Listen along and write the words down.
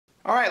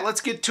All right,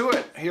 let's get to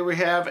it. Here we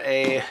have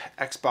a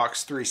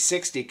Xbox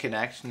 360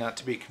 Kinect, not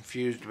to be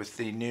confused with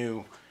the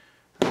new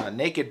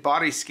naked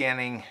body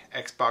scanning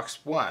Xbox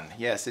One.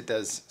 Yes, it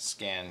does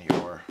scan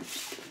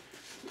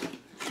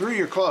through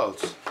your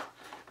clothes.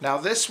 Now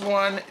this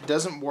one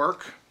doesn't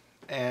work,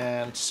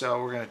 and so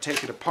we're going to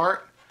take it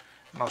apart,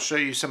 and I'll show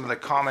you some of the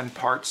common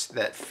parts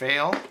that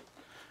fail.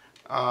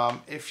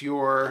 If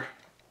your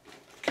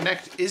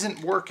Kinect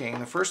isn't working,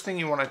 the first thing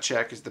you want to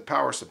check is the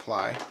power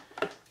supply.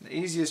 The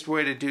easiest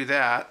way to do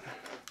that,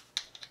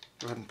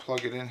 go ahead and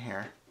plug it in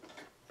here,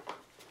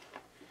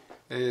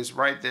 is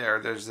right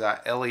there. There's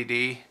that LED,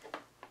 a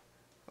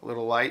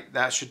little light,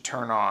 that should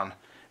turn on.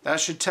 That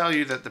should tell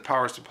you that the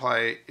power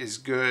supply is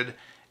good.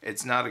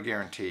 It's not a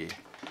guarantee.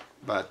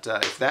 But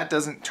if that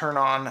doesn't turn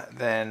on,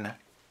 then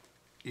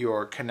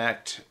your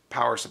Kinect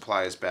power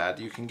supply is bad.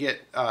 You can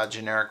get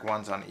generic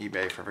ones on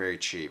eBay for very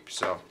cheap.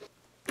 So,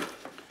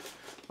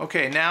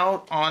 okay,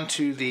 now on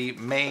to the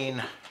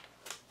main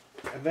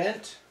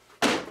event.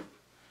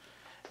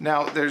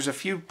 Now there's a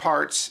few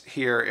parts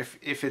here.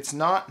 If it's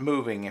not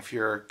moving, if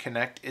your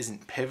Kinect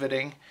isn't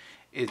pivoting,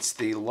 it's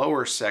the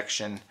lower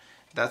section.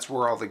 That's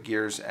where all the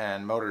gears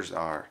and motors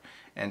are.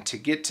 And to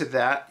get to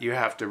that, you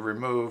have to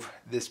remove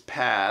this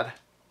pad.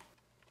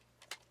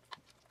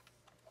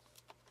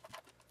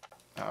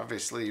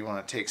 Obviously you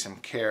want to take some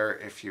care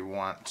if you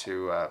want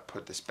to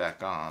put this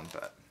back on,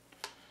 but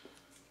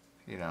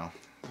you know,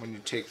 when you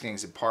take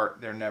things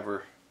apart, they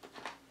never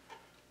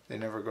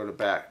go to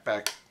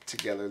back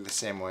together the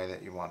same way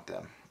that you want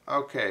them.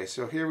 Okay,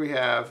 so here we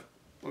have,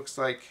 looks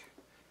like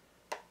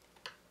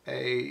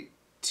a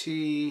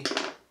T.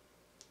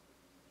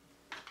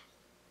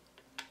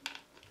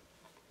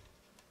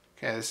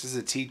 Okay, this is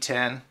a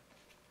T10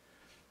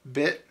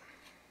 bit,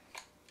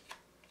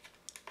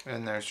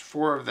 and there's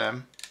 4 of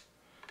them.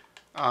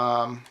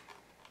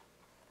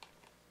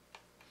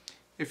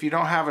 If you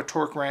don't have a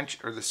torque wrench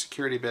or the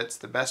security bits,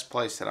 the best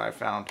place that I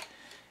found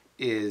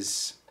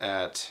is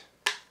at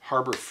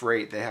Harbor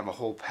Freight. They have a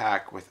whole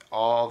pack with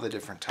all the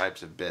different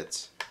types of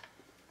bits.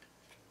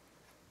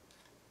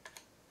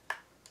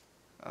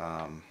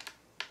 And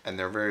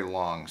they're very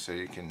long, so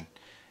you can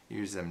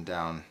use them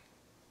down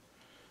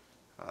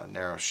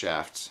narrow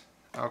shafts.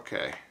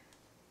 Okay.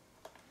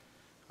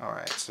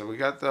 Alright, so we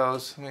got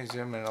those. Let me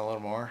zoom in a little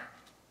more.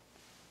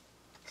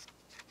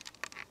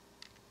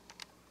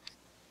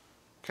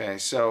 Okay,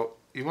 so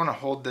you want to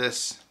hold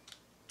this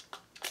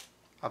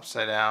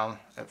upside down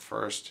at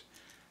first.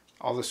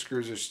 All the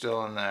screws are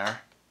still in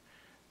there.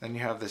 Then you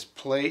have this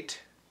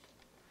plate,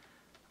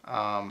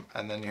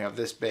 and then you have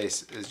this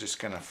base is just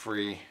going to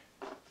free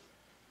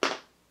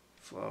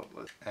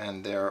float.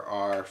 And there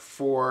are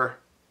 4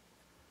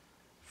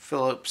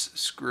 Phillips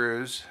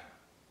screws.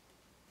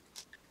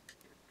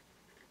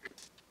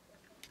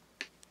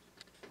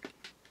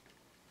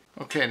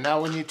 Okay, now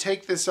when you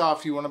take this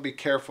off, you want to be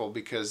careful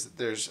because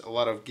there's a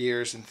lot of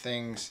gears and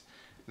things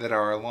that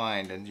are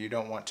aligned, and you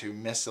don't want to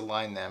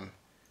misalign them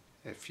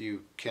if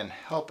you can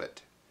help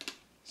it.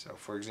 So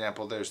for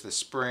example, there's the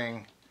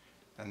spring,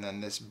 and then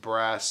this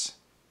brass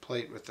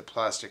plate with the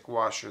plastic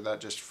washer that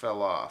just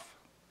fell off.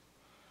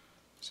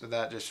 So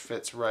that just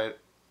fits right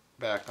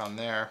back on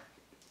there.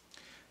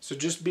 So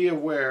just be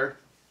aware.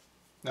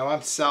 Now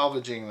I'm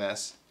salvaging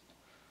this,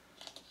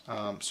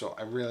 so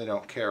I really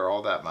don't care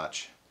all that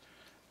much.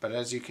 But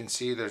as you can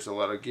see, there's a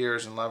lot of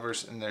gears and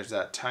levers, and there's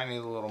that tiny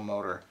little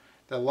motor.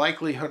 The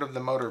likelihood of the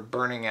motor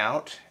burning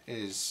out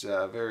is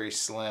very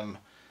slim,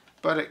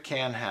 but it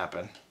can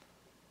happen.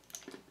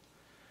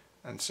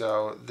 And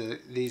so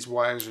these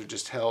wires are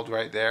just held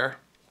right there.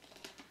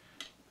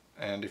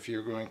 And if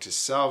you're going to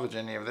salvage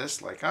any of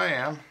this, like I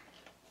am,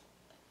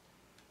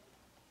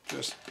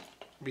 just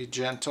be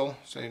gentle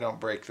so you don't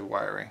break the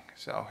wiring.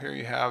 So here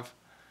you have,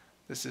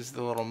 this is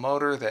the little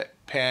motor that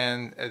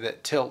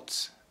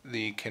tilts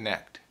the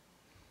Kinect.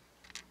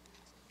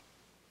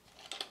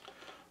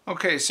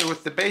 Okay, so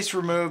with the base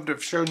removed,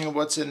 I've shown you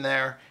what's in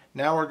there.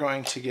 Now we're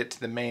going to get to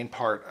the main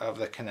part of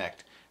the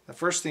Kinect. The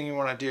first thing you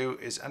want to do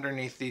is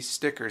underneath these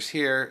stickers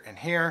here and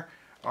here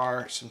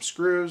are some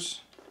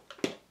screws.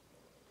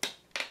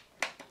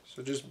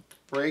 So just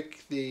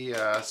break the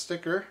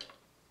sticker.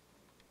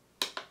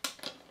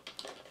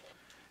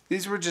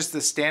 These were just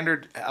the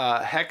standard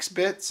hex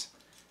bits.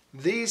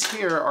 These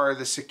here are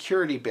the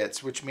security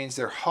bits, which means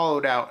they're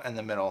hollowed out in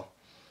the middle.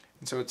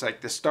 And so it's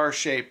like the star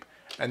shape,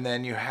 and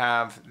then you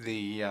have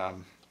the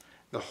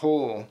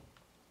hole.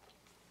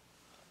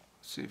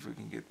 Let's see if we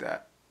can get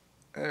that.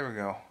 There we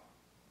go.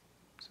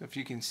 So if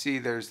you can see,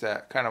 there's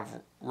that kind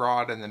of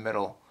rod in the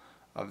middle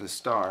of the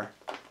star.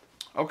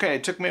 Okay,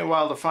 it took me a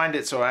while to find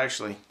it, so I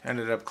actually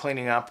ended up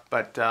cleaning up,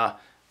 but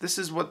this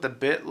is what the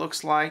bit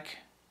looks like.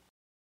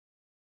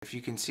 If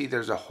you can see,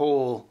 there's a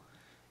hole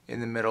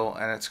in the middle,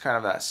 and it's kind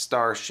of that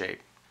star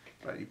shape.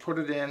 But you put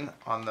it in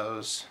on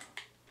those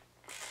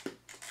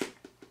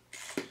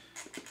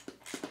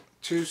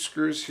 2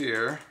 screws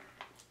here.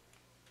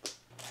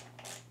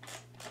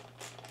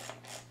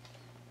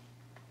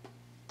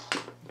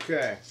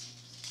 Okay.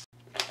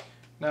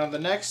 Now the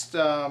next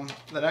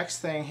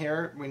thing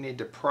here, we need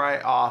to pry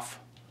off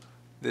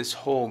this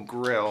whole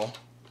grill.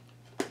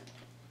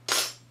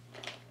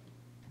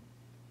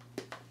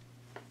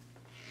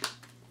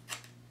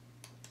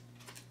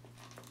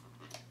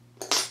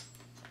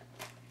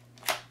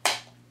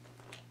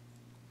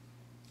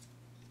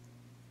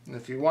 And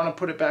if you want to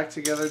put it back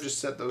together, just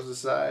set those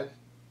aside.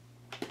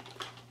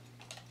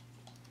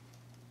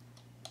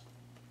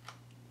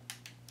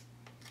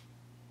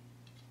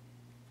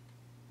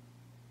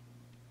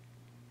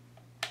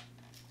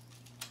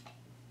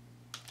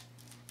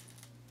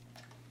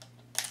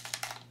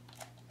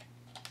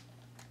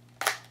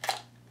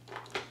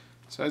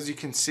 So as you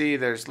can see,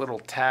 there's little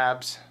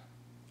tabs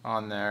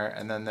on there,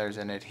 and then there's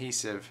an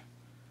adhesive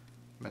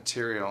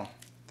material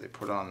they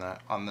put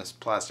on this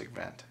plastic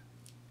vent.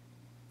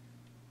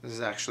 This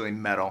is actually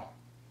metal.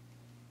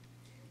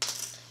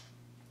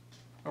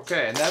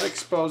 Okay, and that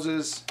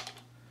exposes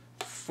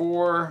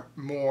 4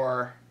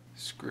 more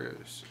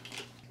screws.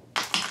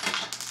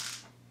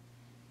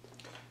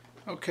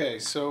 Okay,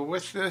 so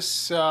with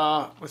this,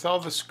 with all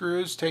the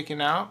screws taken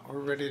out, we're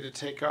ready to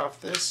take off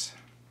this.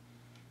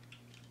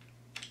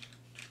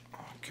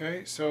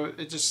 Okay, so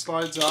it just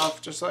slides off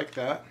just like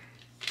that.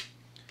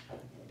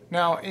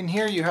 Now in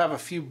here you have a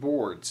few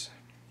boards.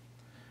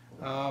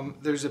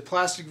 There's a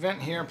plastic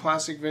vent here,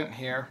 plastic vent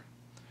here.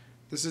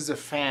 This is a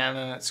fan,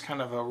 and it's kind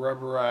of a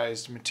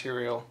rubberized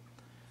material.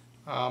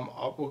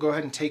 We'll go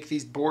ahead and take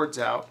these boards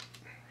out.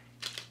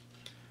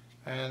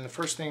 And the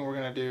first thing we're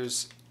going to do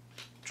is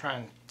try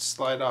and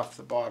slide off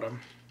the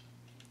bottom.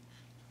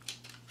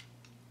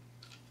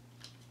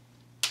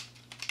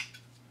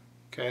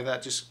 Okay,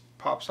 that just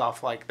pops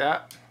off like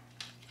that.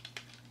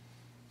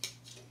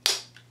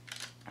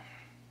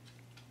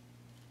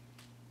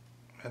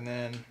 And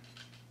then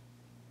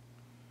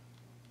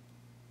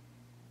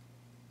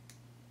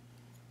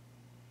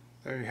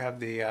there you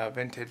have the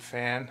vented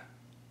fan,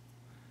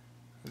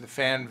 the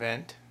fan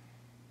vent.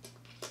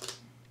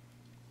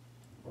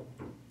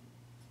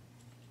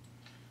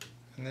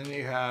 And then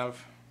you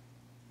have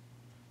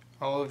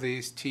all of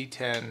these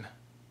T10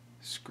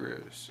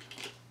 screws.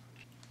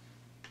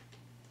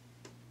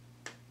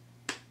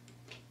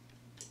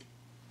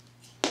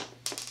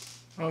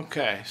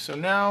 Okay, so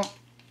now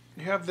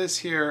you have this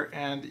here,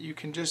 and you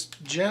can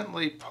just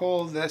gently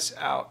pull this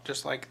out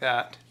just like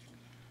that.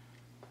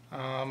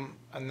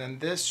 And then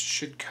this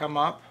should come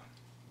up.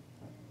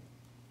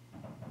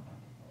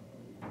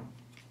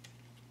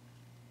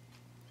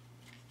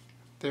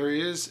 There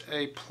is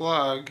a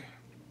plug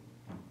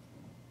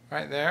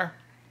right there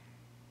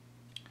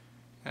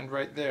and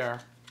right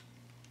there.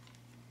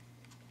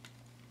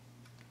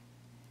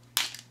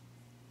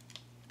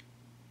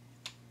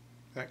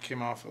 That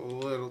came off a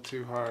little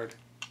too hard.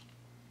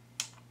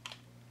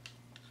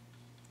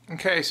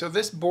 Okay, so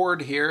this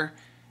board here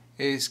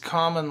is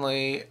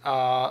commonly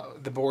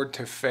the board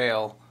to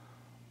fail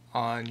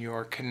on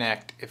your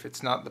Kinect. If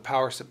it's not the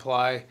power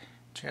supply,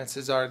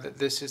 chances are that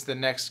this is the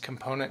next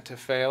component to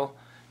fail.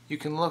 You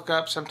can look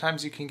up,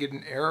 sometimes you can get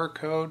an error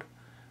code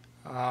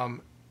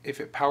if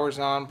it powers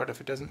on, but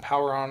if it doesn't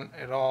power on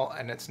at all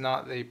and it's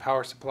not the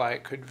power supply,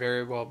 it could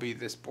very well be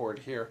this board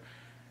here.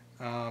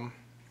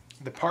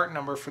 The part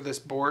number for this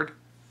board,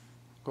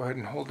 go ahead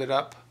and hold it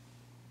up,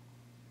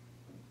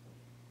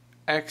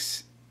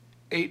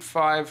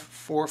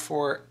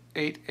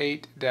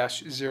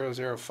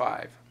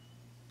 X854488-005.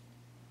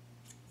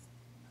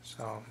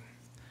 So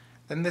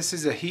then this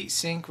is a heat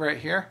sink right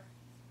here.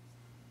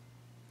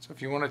 So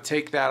if you want to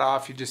take that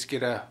off, you just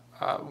get a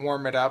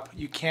warm it up.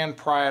 You can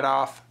pry it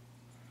off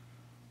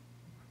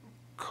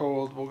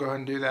cold. We'll go ahead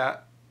and do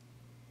that.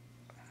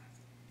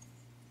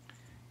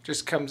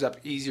 Just comes up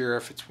easier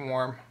if it's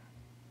warm.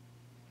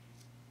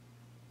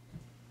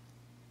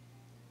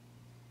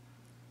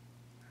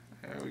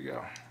 There we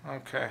go.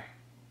 Okay.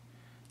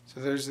 So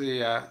there's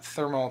the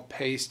thermal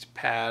paste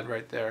pad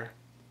right there.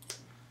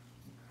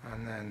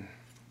 And then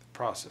the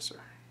processor.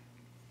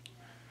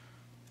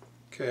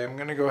 Okay, I'm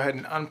going to go ahead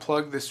and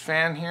unplug this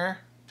fan here.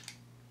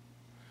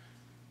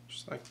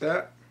 Just like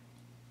that.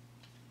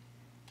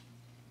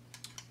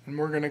 And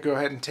we're going to go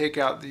ahead and take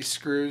out these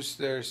screws.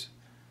 There's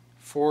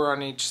 4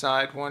 on each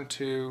side. 1,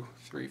 2,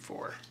 3,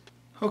 4.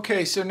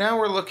 Okay, so now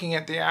we're looking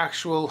at the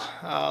actual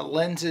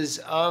lenses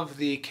of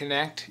the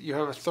Kinect. You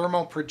have a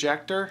thermal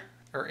projector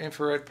or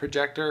infrared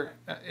projector,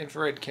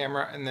 infrared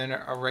camera, and then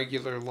a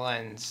regular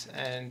lens.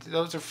 And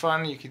those are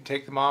fun. You can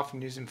take them off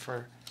and use them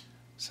for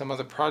some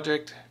other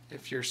project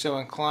if you're so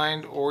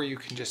inclined, or you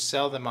can just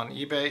sell them on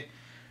eBay.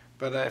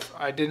 But if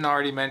I didn't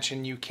already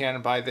mention, you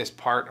can buy this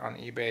part on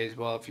eBay as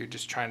well if you're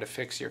just trying to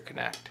fix your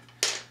Kinect.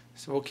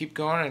 So we'll keep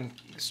going and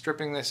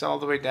stripping this all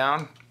the way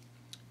down.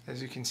 As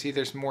you can see,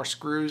 there's more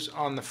screws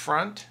on the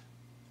front.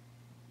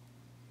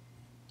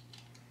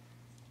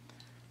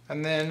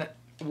 And then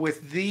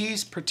with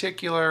these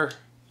particular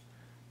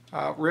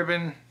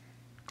ribbon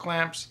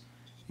clamps,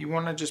 you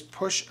want to just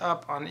push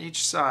up on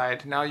each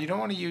side. Now you don't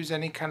want to use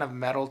any kind of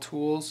metal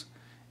tools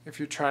if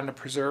you're trying to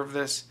preserve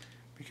this,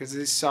 because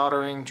these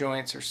soldering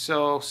joints are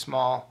so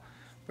small.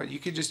 but you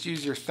could just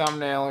use your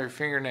thumbnail or your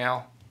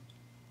fingernail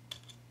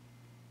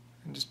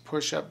and just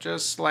push up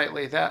just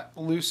slightly. That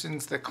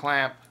loosens the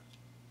clamp,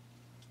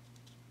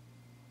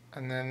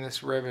 and then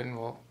this ribbon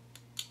will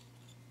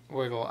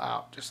wiggle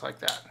out just like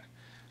that.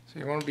 So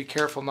you want to be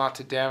careful not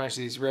to damage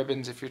these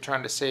ribbons if you're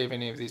trying to save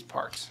any of these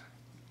parts.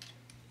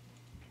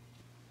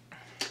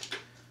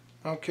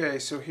 Okay,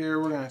 so here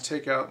we're going to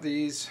take out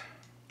these.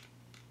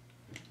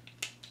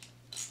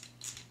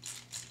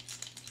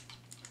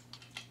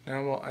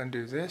 Now we'll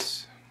undo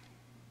this.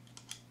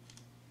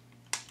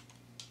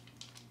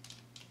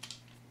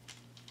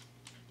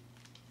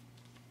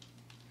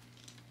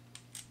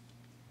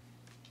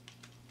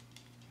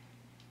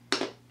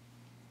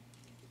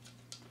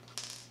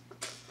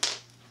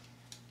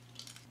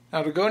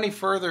 Now to go any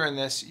further in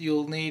this,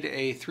 you'll need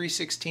a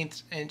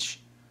 3/16 inch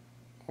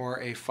or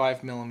a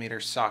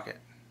 5mm socket.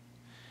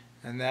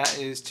 And that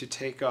is to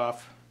take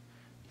off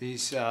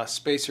these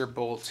spacer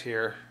bolts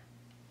here.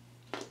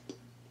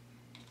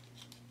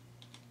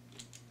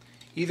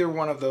 Either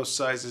one of those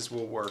sizes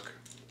will work.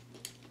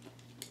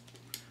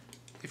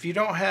 If you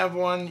don't have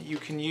one, you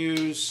can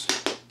use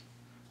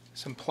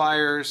some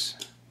pliers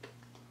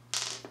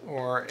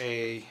or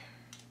any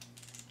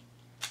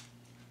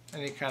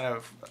kind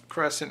of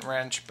crescent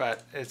wrench,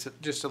 but it's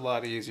just a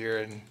lot easier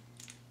and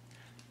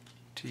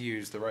to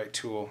use the right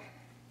tool.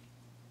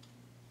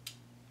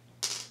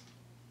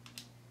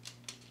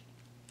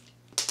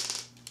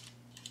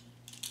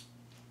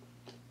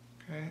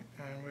 Okay,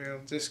 and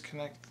we'll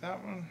disconnect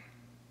that one.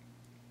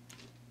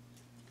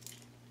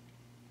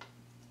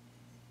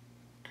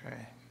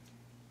 Okay.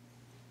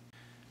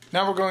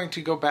 Now we're going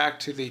to go back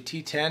to the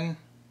T10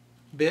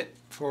 bit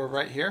for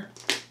right here.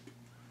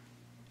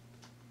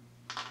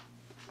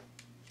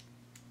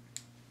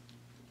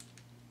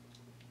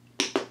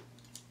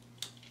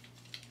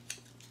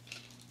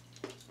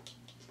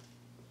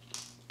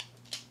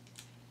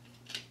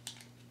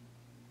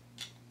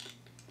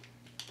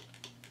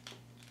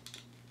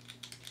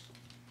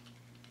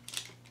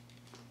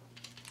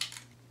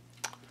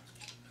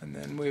 And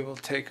then we will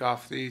take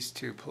off these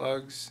two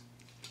plugs.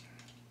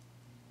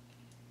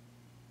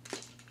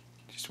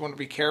 Just want to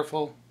be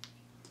careful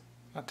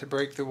not to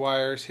break the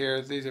wires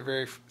here. These are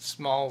very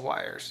small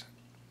wires.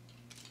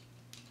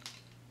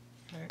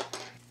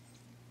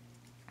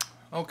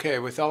 Okay,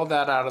 with all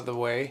that out of the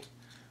way,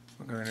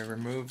 we're going to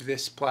remove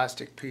this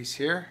plastic piece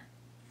here.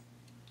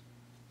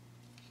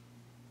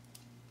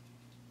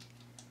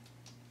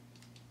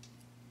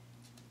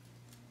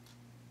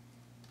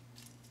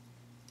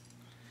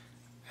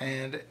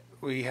 And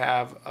we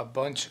have a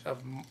bunch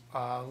of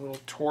little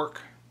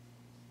torque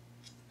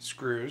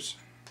screws.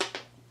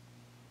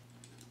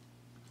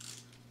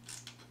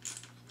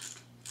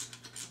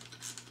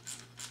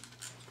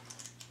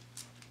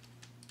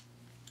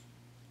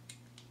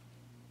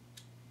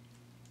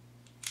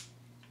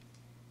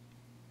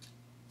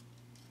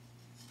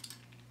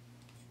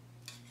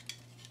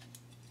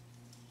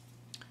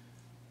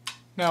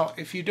 Now,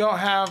 if you don't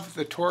have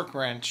the torque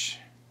wrench,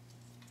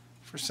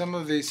 for some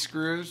of these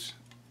screws,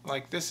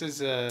 like this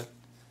is a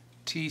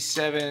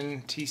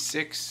T7,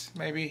 T6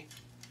 maybe,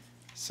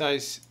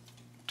 size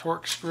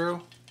torque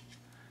screw,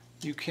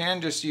 you can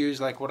just use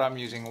like what I'm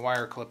using,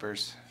 wire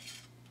clippers,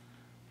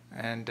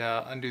 and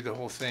undo the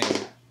whole thing.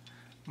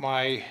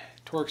 My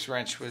Torx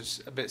wrench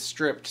was a bit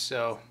stripped,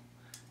 so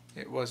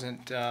it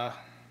wasn't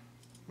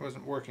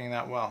working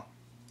that well.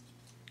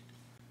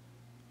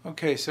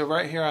 Okay, so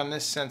right here on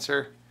this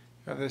sensor,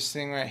 you have this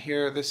thing right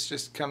here. This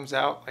just comes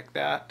out like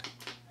that,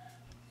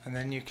 and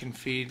then you can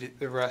feed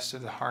the rest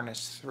of the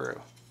harness through.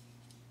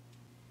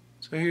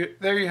 So here,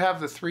 there you have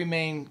the three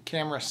main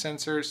camera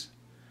sensors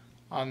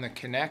on the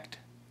Kinect.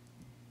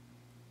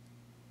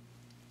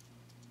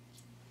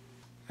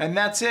 And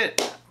that's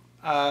it.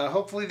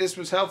 Hopefully this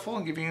was helpful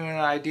and giving you an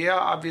idea.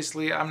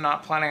 Obviously I'm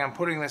not planning on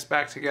putting this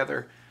back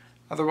together.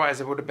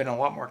 Otherwise I would have been a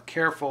lot more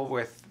careful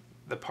with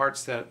the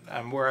parts that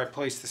where I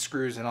place the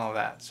screws and all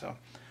that. So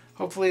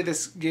hopefully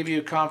this gave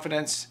you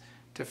confidence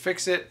to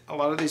fix it. A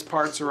lot of these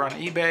parts are on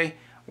eBay,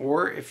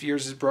 or if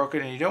yours is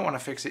broken and you don't want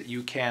to fix it,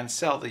 you can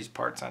sell these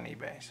parts on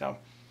eBay. So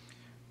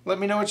let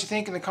me know what you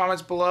think in the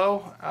comments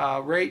below.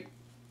 Rate,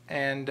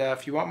 and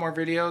if you want more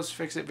videos,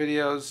 fix-it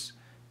videos,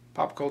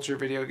 pop culture,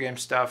 video game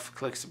stuff,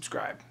 click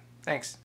subscribe. Thanks.